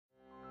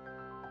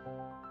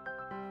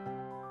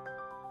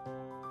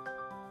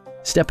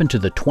Step into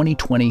the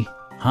 2020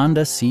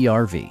 Honda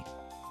CR-V.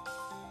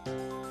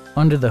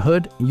 Under the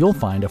hood, you'll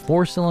find a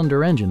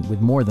 4-cylinder engine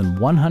with more than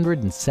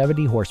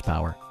 170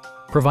 horsepower,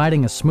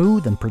 providing a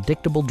smooth and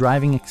predictable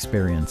driving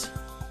experience.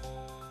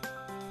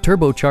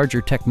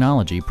 Turbocharger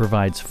technology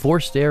provides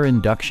forced air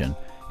induction,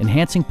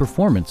 enhancing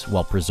performance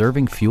while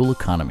preserving fuel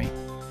economy.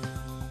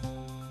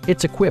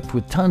 It's equipped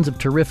with tons of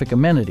terrific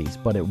amenities,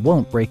 but it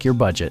won't break your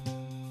budget,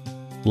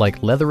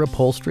 like leather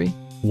upholstery,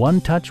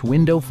 one-touch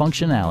window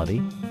functionality,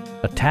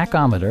 a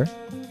tachometer,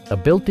 a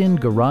built-in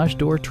garage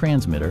door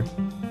transmitter,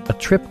 a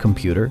trip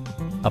computer,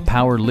 a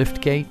power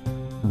liftgate,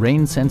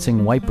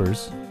 rain-sensing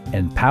wipers,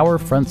 and power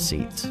front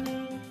seats.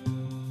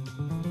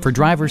 For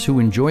drivers who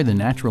enjoy the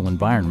natural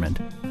environment,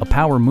 a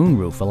power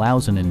moonroof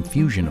allows an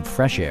infusion of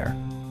fresh air.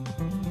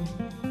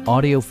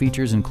 Audio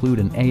features include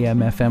an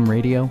AM/FM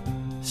radio,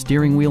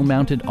 steering wheel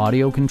mounted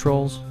audio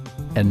controls,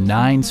 and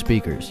 9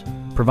 speakers,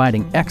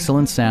 providing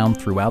excellent sound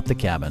throughout the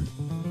cabin.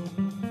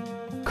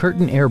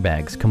 Curtain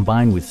airbags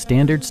combine with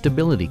standard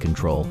stability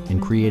control in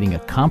creating a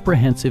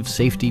comprehensive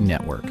safety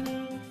network.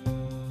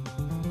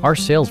 Our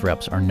sales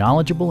reps are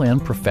knowledgeable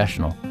and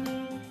professional.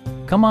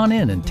 Come on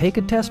in and take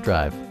a test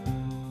drive.